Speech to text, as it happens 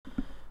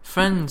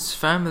Friends,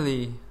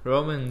 family,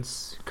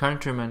 Romans,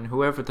 countrymen,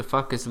 whoever the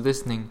fuck is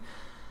listening,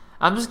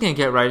 I'm just gonna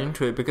get right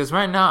into it because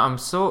right now I'm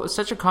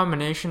such a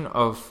combination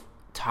of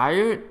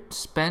tired,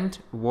 spent,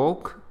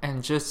 woke,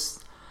 and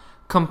just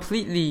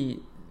completely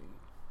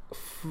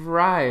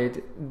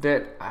fried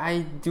that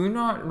I do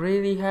not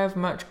really have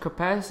much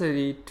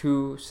capacity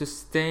to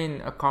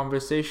sustain a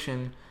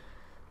conversation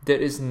that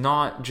is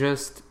not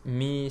just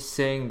me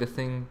saying the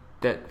thing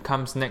that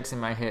comes next in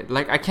my head.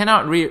 Like I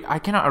cannot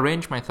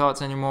arrange my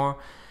thoughts anymore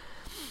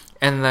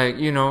and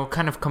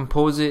kind of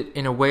compose it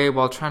in a way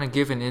while trying to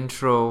give an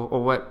intro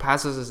or what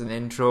passes as an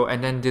intro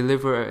and then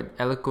deliver an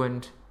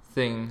eloquent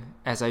thing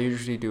as I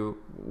usually do.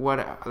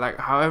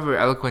 However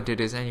eloquent it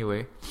is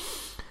anyway.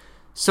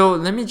 So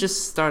let me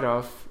just start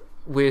off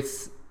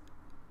with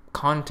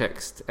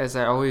context as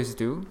I always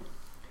do.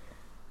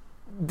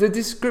 The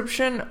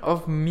description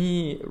of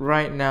me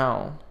right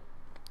now,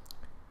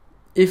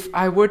 if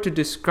I were to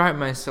describe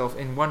myself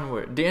in one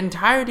word, the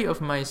entirety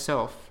of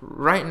myself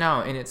right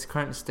now in its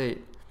current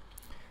state,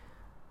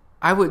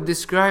 I would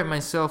describe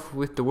myself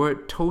with the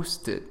word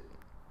toasted.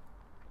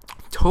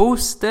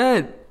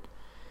 Toasted!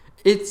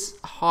 It's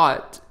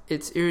hot.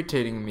 It's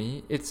irritating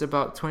me. It's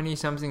about 20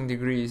 something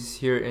degrees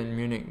here in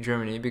Munich,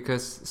 Germany,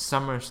 because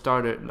summer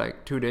started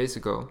 2 days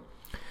ago.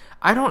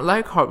 I don't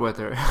like hot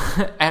weather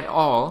at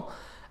all.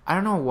 I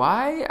don't know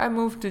why I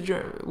moved to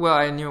Germany. Well,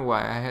 I knew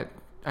why.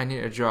 I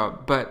need a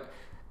job, but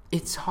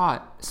it's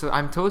hot, so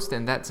I'm toasted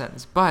in that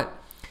sense. But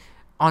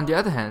on the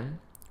other hand,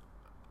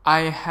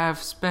 I have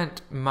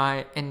spent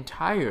my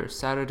entire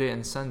Saturday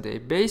and Sunday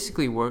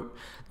basically work.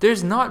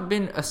 There's not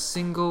been a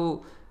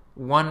single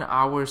 1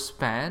 hour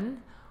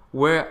span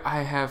where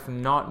I have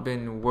not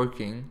been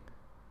working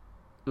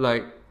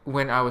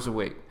when I was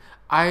awake.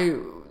 I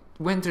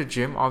went to the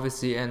gym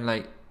obviously and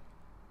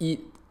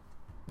eat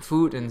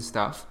food and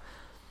stuff.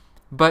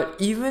 But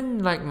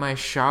even my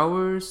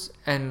showers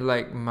and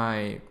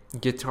my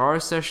guitar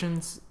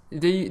sessions,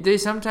 they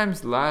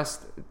sometimes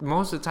last,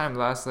 most of the time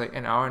last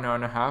an hour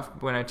and a half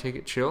when I take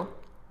it chill.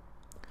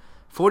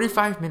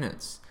 45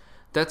 minutes.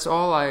 That's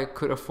all I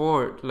could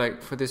afford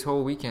for this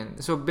whole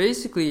weekend. So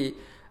basically,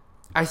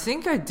 I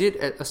think I did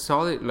a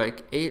solid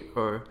 8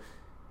 or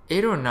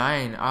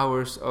 9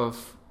 hours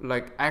of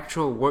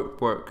actual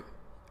work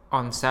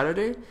on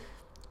Saturday,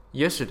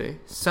 yesterday.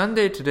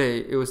 Sunday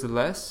today it was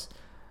less.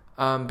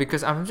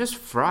 Because I'm just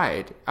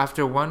fried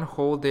after one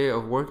whole day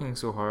of working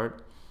so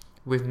hard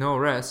with no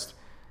rest.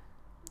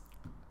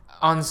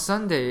 On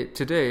Sunday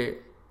today,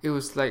 it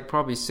was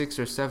probably 6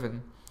 or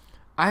 7.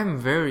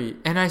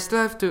 And I still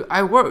have to,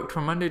 I worked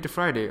from Monday to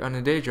Friday on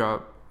a day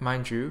job,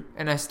 mind you,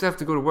 and I still have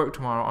to go to work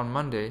tomorrow on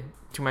Monday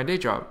to my day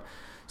job.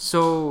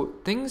 So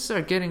things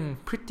are getting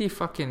pretty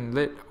fucking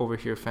lit over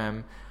here,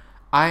 fam.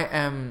 I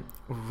am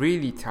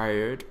really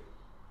tired.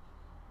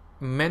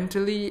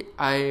 Mentally,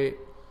 I'm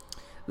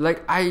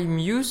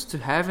used to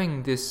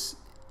having this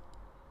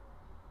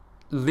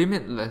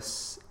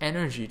limitless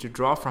energy to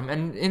draw from,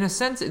 and in a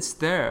sense it's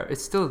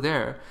still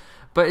there,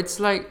 but it's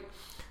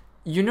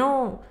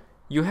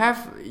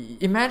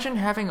imagine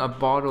having a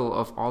bottle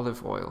of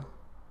olive oil,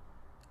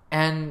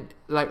 and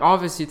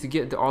obviously to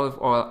get the olive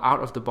oil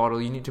out of the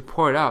bottle you need to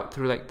pour it out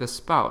through the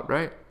spout,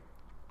 right?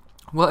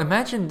 Well,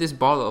 imagine this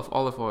bottle of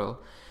olive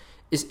oil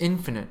is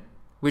infinite,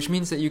 which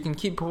means that you can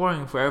keep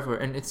pouring forever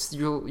and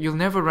you'll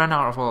never run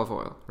out of olive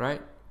oil,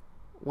 right?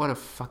 What a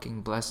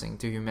fucking blessing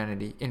to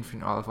humanity,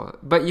 infinite olive oil.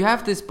 But you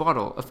have this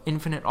bottle of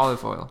infinite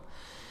olive oil.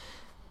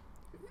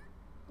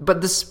 But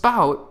the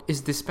spout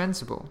is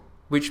dispensable,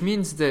 which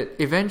means that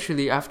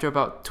eventually, after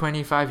about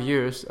 25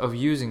 years of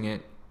using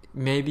it,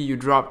 maybe you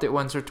dropped it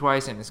once or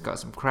twice and it's got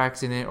some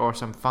cracks in it or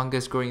some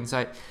fungus growing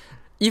inside.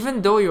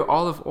 Even though your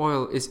olive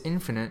oil is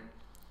infinite,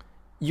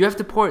 you have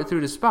to pour it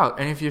through the spout.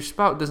 And if your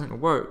spout doesn't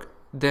work,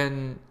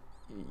 then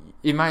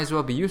it might as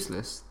well be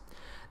useless.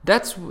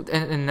 That's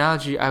an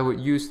analogy I would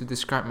use to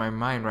describe my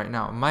mind right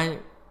now. My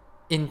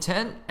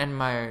intent and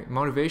my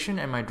motivation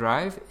and my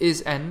drive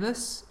is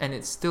endless, and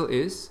it still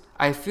is.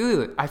 I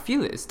feel it.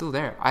 It's still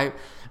there.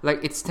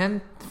 It's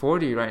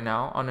 10:40 right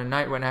now on a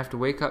night when I have to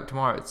wake up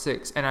tomorrow at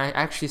 6, and I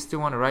actually still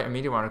want to write a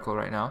Medium article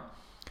right now,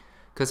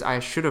 because I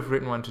should have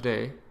written one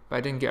today, but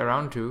I didn't get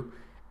around to,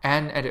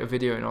 and edit a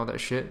video and all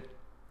that shit.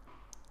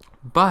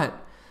 But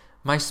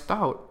my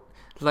spout,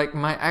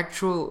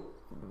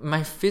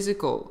 my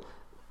physical,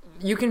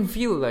 you can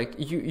feel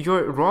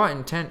your raw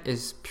intent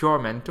is pure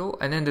mental,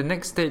 and then the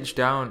next stage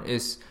down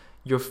is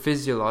your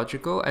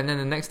physiological, and then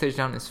the next stage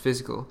down is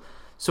physical.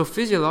 So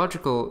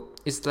physiological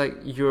is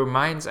your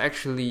mind's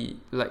actually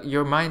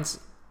your mind's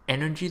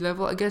energy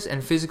level, I guess,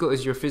 and physical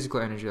is your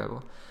physical energy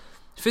level.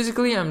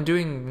 Physically, I'm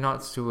doing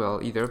not too well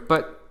either,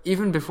 but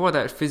even before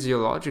that,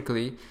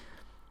 physiologically,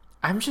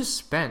 I'm just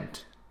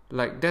spent.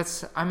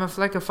 I'm a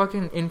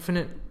fucking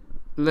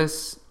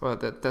infinite-less, well,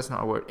 that's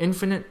not a word,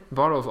 infinite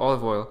bottle of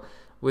olive oil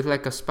with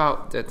a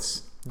spout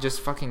that's just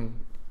fucking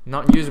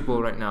not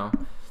usable right now,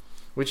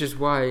 which is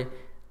why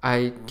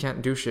I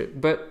can't do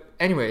shit. But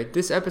anyway,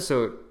 this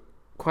episode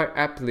quite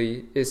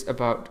aptly is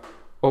about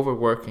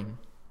overworking.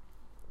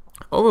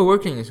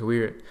 Overworking is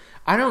weird.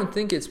 I don't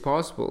think it's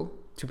possible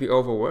to be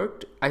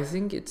overworked. I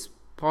think it's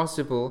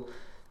possible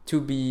to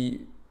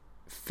be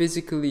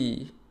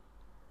physically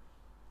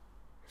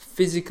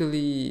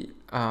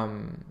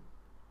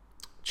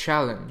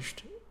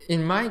challenged.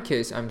 In my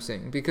case, I'm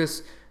saying,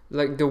 because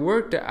like the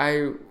work that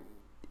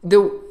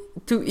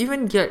to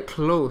even get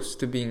close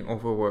to being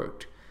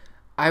overworked,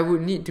 I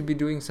would need to be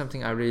doing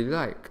something I really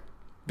like.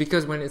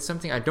 Because when it's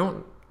something I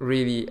don't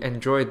really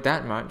enjoy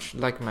that much,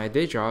 like my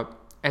day job,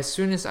 as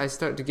soon as it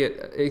starts to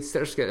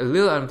get a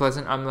little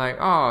unpleasant, I'm like,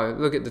 oh,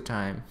 look at the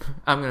time.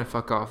 I'm gonna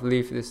fuck off,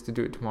 leave this to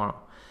do it tomorrow.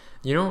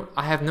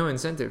 I have no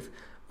incentive.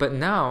 But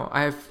now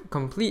I have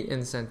complete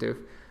incentive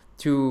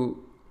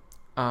to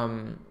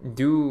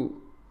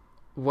do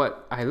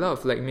what I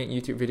love, like make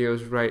YouTube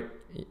videos, write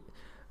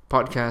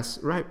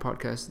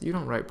podcasts. You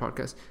don't write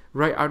podcasts.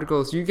 Write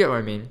articles. You get what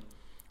I mean.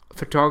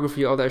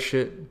 Photography, all that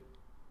shit.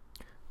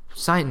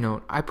 Side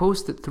note, I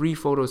posted 3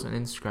 photos on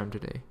Instagram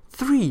today.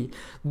 3!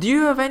 Do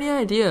you have any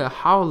idea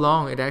how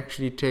long it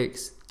actually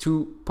takes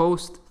to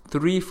post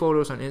 3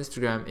 photos on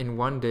Instagram in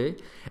one day?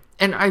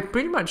 And I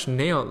pretty much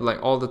nailed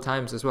like all the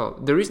times as well.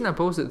 The reason I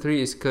posted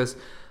 3 is because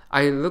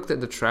I looked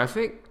at the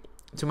traffic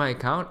to my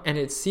account and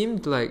it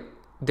seemed like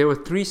there were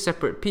 3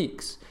 separate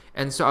peaks.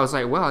 And so I was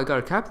like, well, I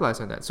gotta capitalize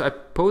on that. So I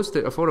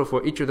posted a photo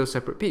for each of those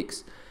separate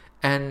peaks.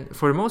 And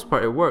for the most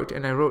part, it worked.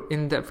 And I wrote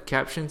in-depth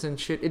captions and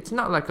shit. It's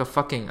not like I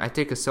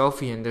take a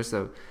selfie and there's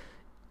a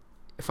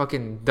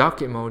fucking duck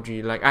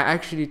emoji. Like, I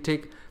actually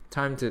take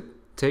time to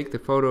take the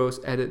photos,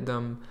 edit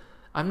them.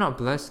 I'm not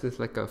blessed with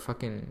like a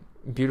fucking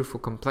beautiful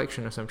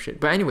complexion or some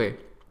shit. But anyway,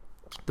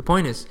 the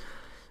point is,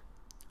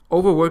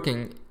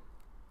 overworking,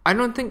 I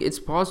don't think it's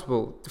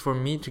possible for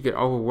me to get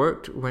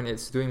overworked when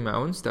it's doing my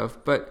own stuff.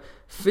 But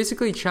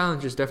physically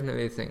challenged is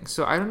definitely a thing.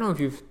 So I don't know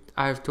if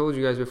I've told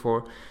you guys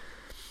before,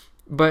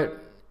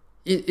 but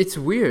it's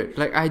weird.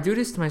 Like, I do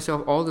this to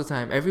myself all the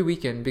time, every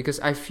weekend, because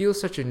I feel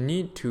such a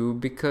need to,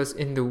 because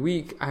in the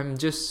week, I'm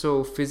just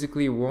so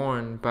physically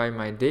worn by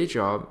my day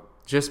job,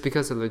 just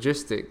because of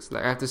logistics.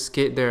 Like, I have to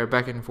skate there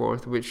back and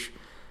forth, which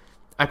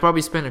I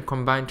probably spend a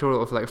combined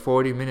total of like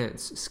 40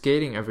 minutes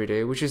skating every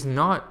day, which is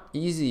not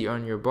easy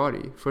on your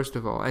body, first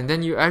of all. And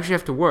then you actually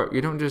have to work.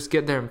 You don't just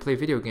get there and play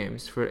video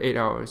games for 8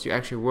 hours. You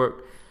actually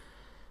work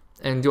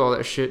and do all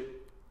that shit,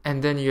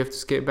 and then you have to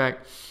skate back.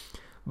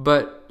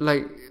 But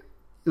like,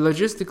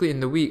 logistically in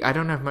the week, I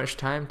don't have much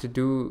time to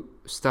do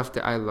stuff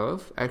that I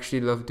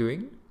actually love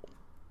doing.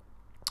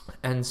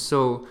 And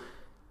so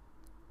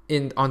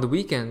on the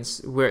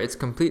weekends where it's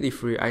completely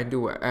free, I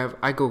do whatever.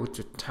 I go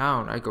to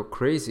town, I go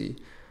crazy.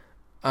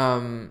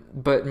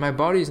 But my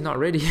body is not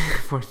ready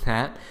for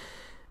that.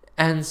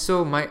 And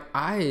so my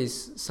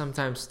eyes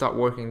sometimes stop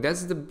working.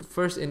 That's the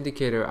first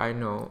indicator I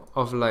know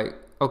of, like,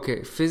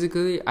 okay,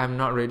 physically I'm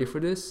not ready for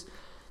this.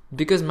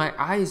 Because my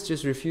eyes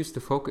just refuse to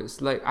focus.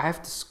 Like, I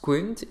have to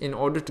squint in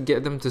order to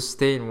get them to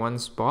stay in one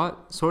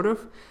spot, sort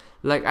of.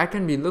 Like, I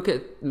can be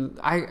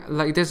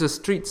there's a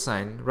street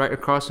sign right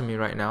across from me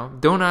right now.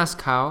 Don't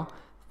ask how.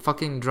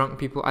 Fucking drunk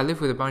people. I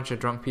live with a bunch of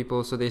drunk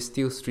people, so they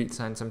steal street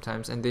signs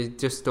sometimes. And they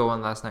just stole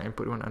one last night and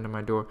put one under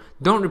my door.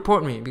 Don't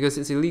report me, because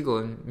it's illegal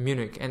in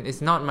Munich. And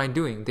it's not my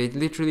doing. They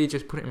literally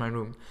just put it in my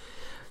room.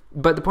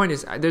 But the point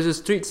is, there's a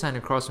street sign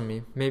across from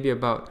me, maybe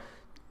about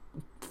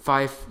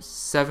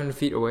 5-7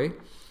 feet away.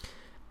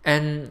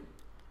 And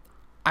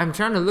I'm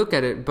trying to look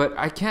at it, but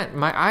I can't.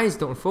 My eyes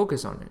don't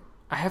focus on it.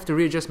 I have to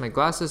readjust my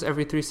glasses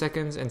every 3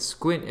 seconds and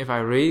squint if I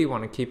really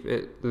want to keep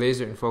it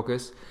laser in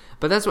focus.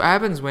 But that's what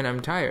happens when I'm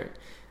tired.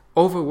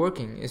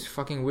 Overworking is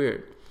fucking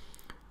weird.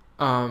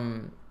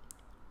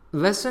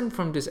 Lesson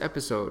from this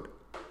episode.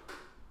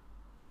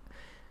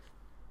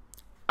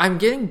 I'm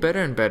getting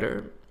better and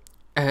better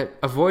at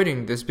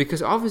avoiding this,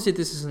 because obviously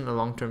this isn't a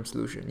long-term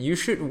solution. You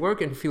should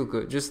work and feel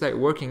good, just like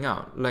working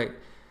out. Like,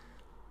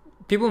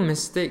 people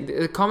mistake,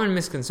 the common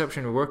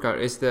misconception of workout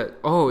is that,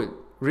 oh, it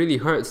really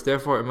hurts,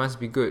 therefore it must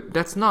be good.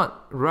 That's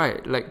not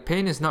right. Like,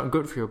 pain is not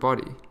good for your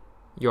body,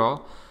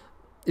 y'all.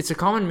 It's a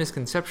common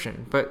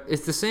misconception, but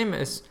it's the same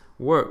as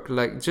work.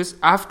 Like, just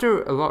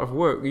after a lot of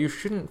work, you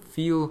shouldn't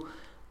feel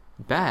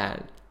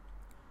bad.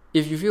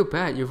 If you feel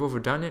bad, you've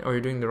overdone it, or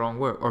you're doing the wrong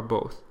work, or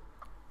both.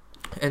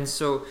 And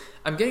so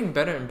I'm getting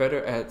better and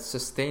better at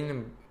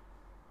sustaining,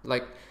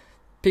 like,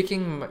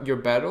 picking your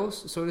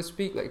battles, so to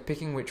speak, like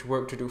picking which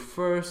work to do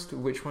first,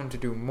 which one to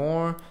do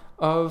more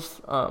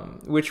of,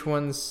 which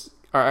ones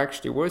are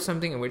actually worth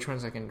something, and which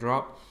ones I can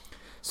drop.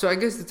 So I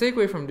guess the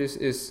takeaway from this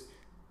is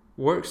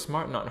work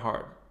smart, not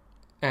hard.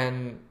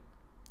 And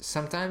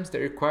sometimes that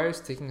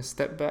requires taking a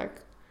step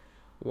back,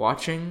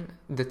 watching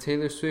the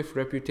Taylor Swift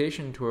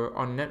Reputation tour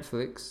on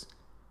Netflix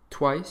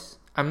twice.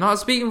 I'm not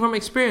speaking from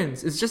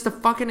experience. It's just a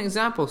fucking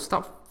example.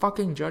 Stop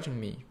fucking judging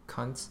me,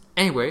 cunts.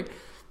 Anyway,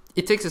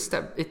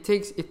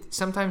 it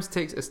sometimes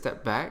takes a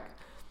step back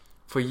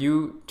for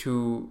you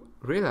to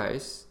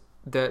realize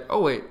that,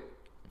 oh wait,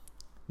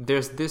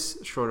 there's this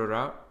shorter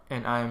route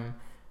and I'm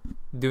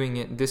doing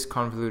it this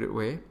convoluted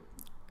way.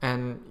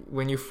 And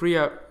when you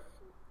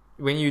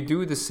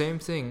do the same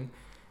thing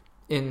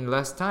in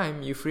less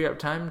time, you free up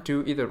time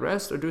to either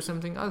rest or do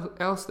something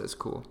else that's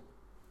cool.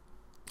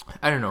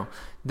 I don't know.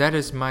 That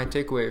is my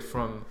takeaway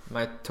from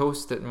my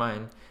toasted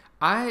mind.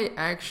 I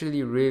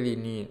actually really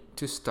need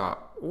to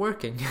stop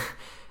working.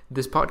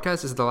 This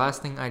podcast is the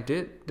last thing I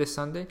did this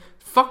Sunday.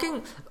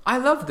 I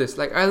love this.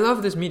 Like, I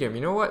love this medium.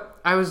 You know what?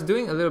 I was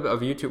doing a little bit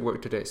of YouTube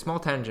work today. Small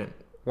tangent.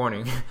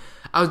 Warning.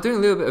 I was doing a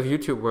little bit of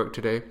YouTube work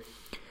today.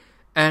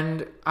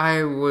 And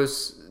I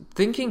was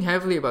thinking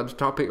heavily about the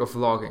topic of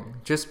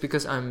vlogging. Just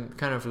because I'm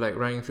kind of like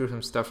running through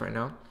some stuff right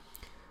now.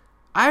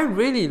 I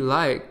really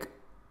like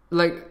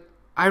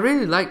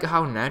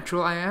how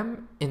natural I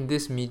am in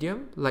this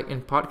medium, like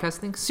in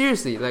podcasting.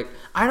 Seriously, like,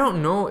 I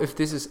don't know if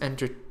this is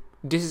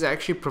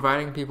actually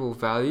providing people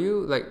value,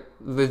 like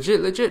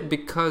legit,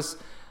 because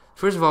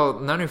first of all,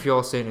 none of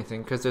y'all say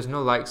anything because there's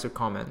no likes or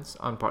comments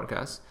on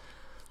podcasts.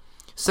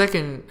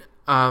 Second,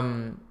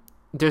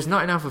 there's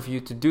not enough of you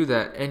to do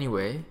that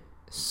anyway,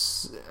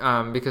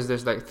 because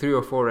there's like 3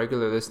 or 4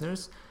 regular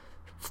listeners.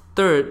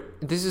 Third,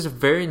 this is a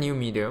very new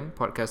medium,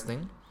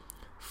 podcasting.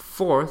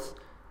 Fourth,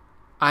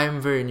 I'm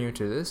very new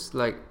to this,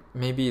 like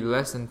maybe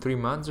less than 3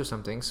 months or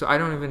something. So I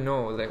don't even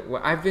know. Like,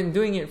 I've been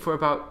doing it for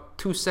about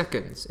 2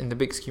 seconds in the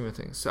big scheme of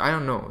things. So I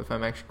don't know if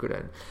I'm actually good at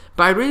it.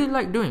 But I really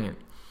like doing it.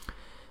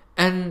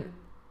 And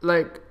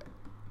like,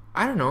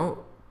 I don't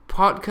know,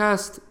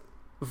 podcast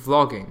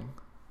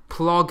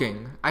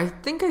plogging. I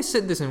think I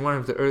said this in one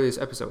of the earliest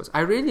episodes.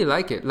 I really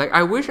like it. Like,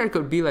 I wish I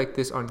could be like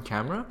this on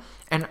camera.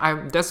 And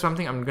that's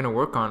something I'm going to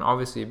work on,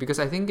 obviously, because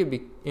I think it'd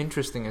be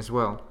interesting as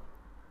well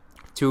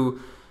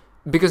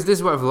because this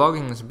is what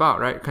vlogging is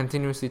about, right?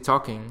 Continuously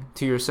talking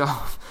to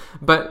yourself.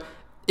 But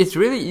it's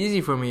really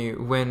easy for me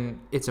when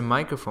it's a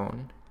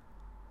microphone.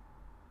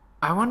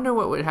 I wonder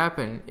what would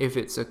happen if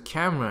it's a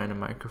camera and a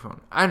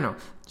microphone. I don't know.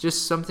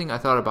 Just something I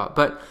thought about.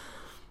 But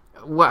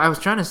what I was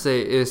trying to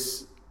say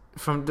is,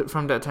 from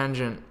that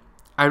tangent,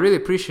 I really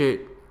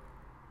appreciate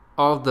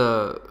all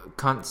the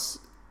cunts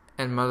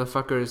and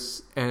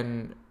motherfuckers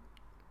and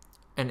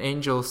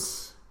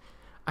angels.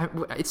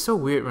 It's so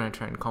weird when I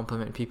try and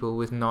compliment people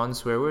with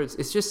non-swear words.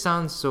 It just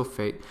sounds so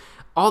fake.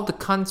 All the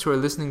cunts who are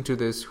listening to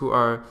this, who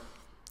are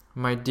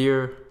my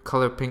dear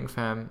Color Pink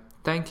fam,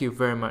 thank you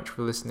very much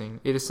for listening.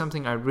 It is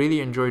something I really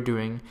enjoy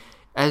doing.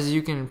 As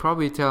you can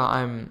probably tell,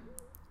 I'm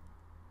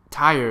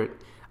tired.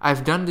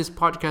 I've done this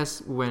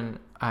podcast when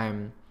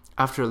I'm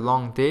after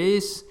long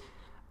days,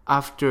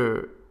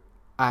 after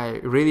I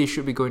really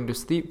should be going to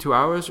sleep 2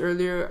 hours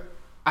earlier.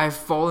 I've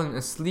fallen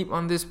asleep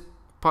on this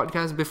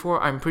podcast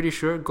before, I'm pretty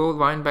sure. Go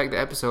wind back the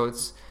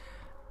episodes.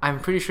 I'm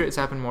pretty sure it's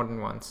happened more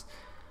than once.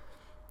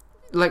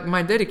 Like,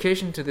 my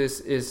dedication to this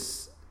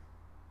is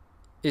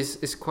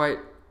quite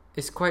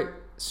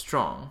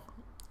strong,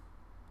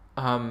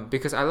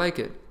 because I like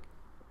it,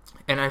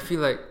 and I feel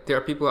like there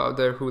are people out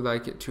there who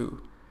like it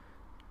too.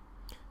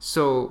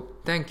 So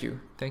thank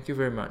you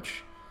very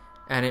much,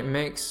 and it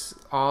makes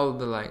all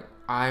the like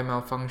eye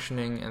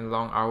malfunctioning and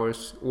long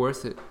hours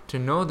worth it to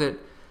know that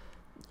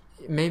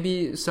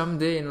maybe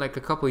someday in like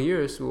a couple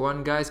years,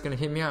 one guy's gonna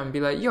hit me up and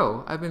be like,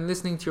 yo, I've been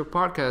listening to your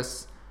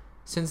podcast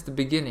since the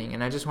beginning,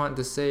 and I just wanted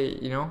to say,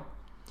 you know,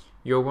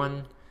 you're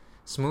one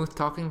smooth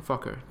talking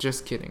fucker.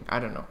 Just kidding. I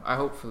don't know.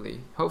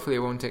 Hopefully it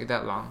won't take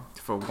that long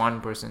for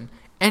one person.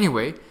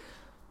 Anyway,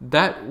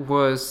 that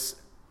was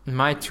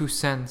my 2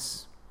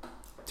 cents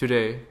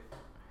today.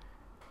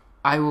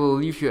 I will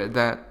leave you at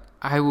that.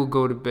 I will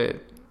go to bed.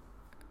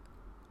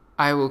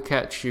 I will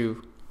catch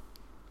you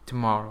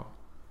tomorrow.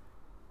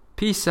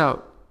 Peace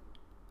out,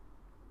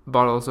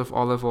 bottles of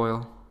olive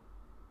oil.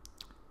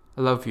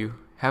 I love you.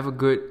 Have a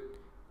good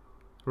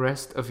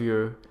rest of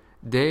your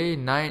day,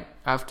 night,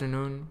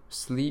 afternoon,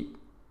 sleep,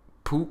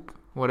 poop,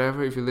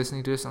 whatever, if you're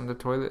listening to this on the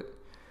toilet.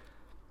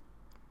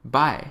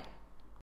 Bye.